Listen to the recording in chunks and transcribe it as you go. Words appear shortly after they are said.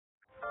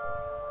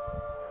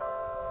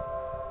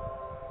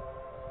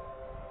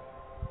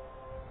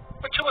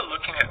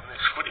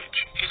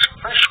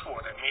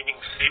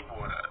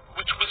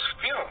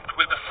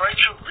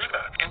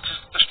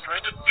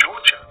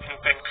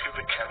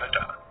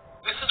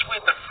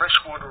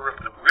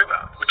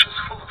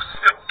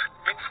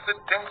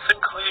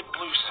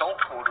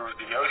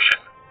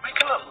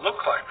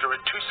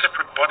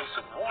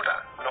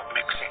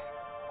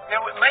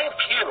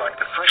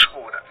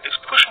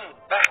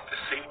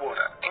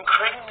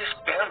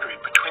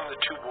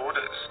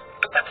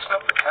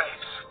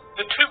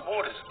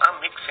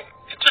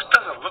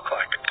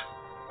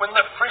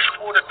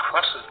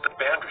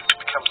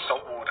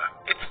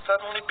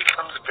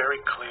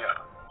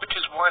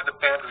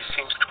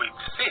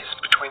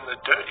the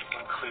dirty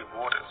in clear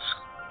waters.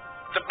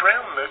 The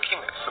brown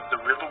murkiness of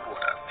the river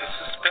water is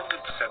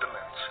suspended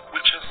sediments,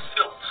 which are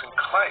silts and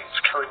clays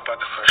carried by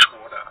the fresh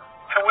water.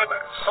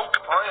 However, salt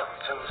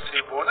ions in the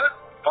seawater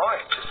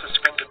bind to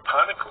suspended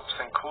particles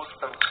and cause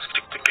them to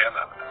stick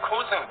together,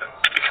 causing them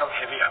to become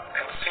heavier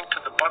and sink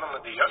to the bottom of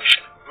the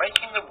ocean,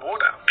 making the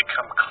water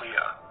become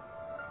clear.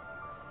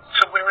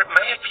 So where it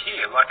may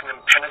appear like an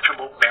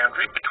impenetrable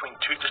boundary between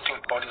two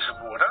distinct bodies of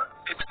water,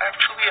 it's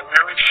actually a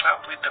very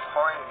sharply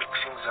defined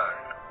mixing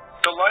zone.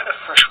 The lighter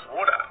fresh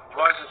water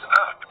rises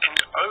up and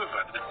over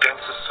the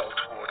denser salt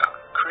water,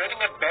 creating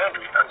a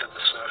boundary under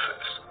the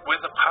surface, where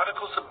the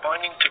particles are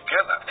binding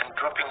together and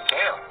dropping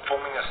down,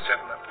 forming a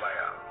sediment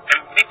layer,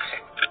 and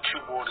mixing the two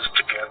waters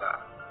together.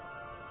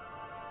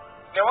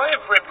 Now, I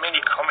have read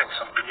many comments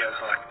on videos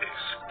like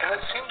this, and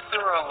it seems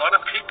there are a lot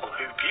of people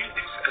who view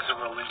this as a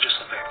religious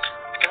event,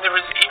 and there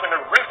is even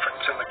a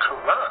reference in the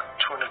Quran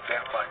to an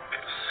event like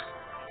this.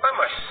 I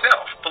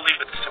myself believe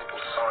it's simple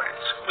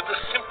science, with a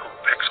simple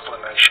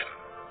explanation.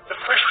 The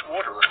fresh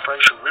water of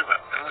Fraser River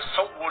and the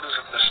salt waters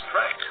of the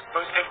Strait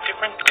both have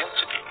different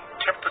density,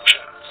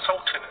 temperature,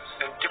 saltiness,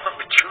 and different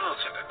materials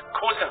in it,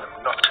 causing them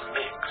not to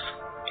mix.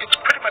 It's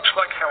pretty much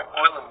like how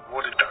oil and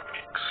water don't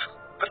mix.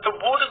 But the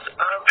waters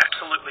are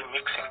absolutely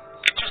mixing.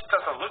 It just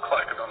doesn't look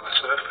like it on the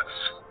surface.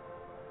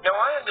 Now,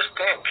 I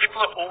understand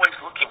people are always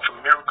looking for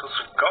miracles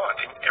of God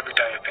in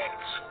everyday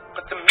events,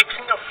 but the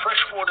mixing of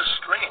freshwater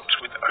streams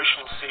with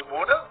ocean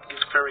seawater is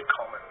very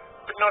common.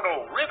 But not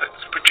all rivers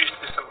produce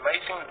this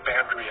amazing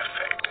boundary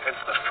effect as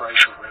the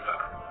Fraser River.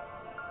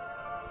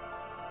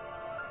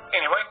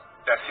 Anyway,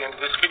 that's the end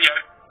of this video.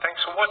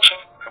 Thanks for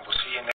watching.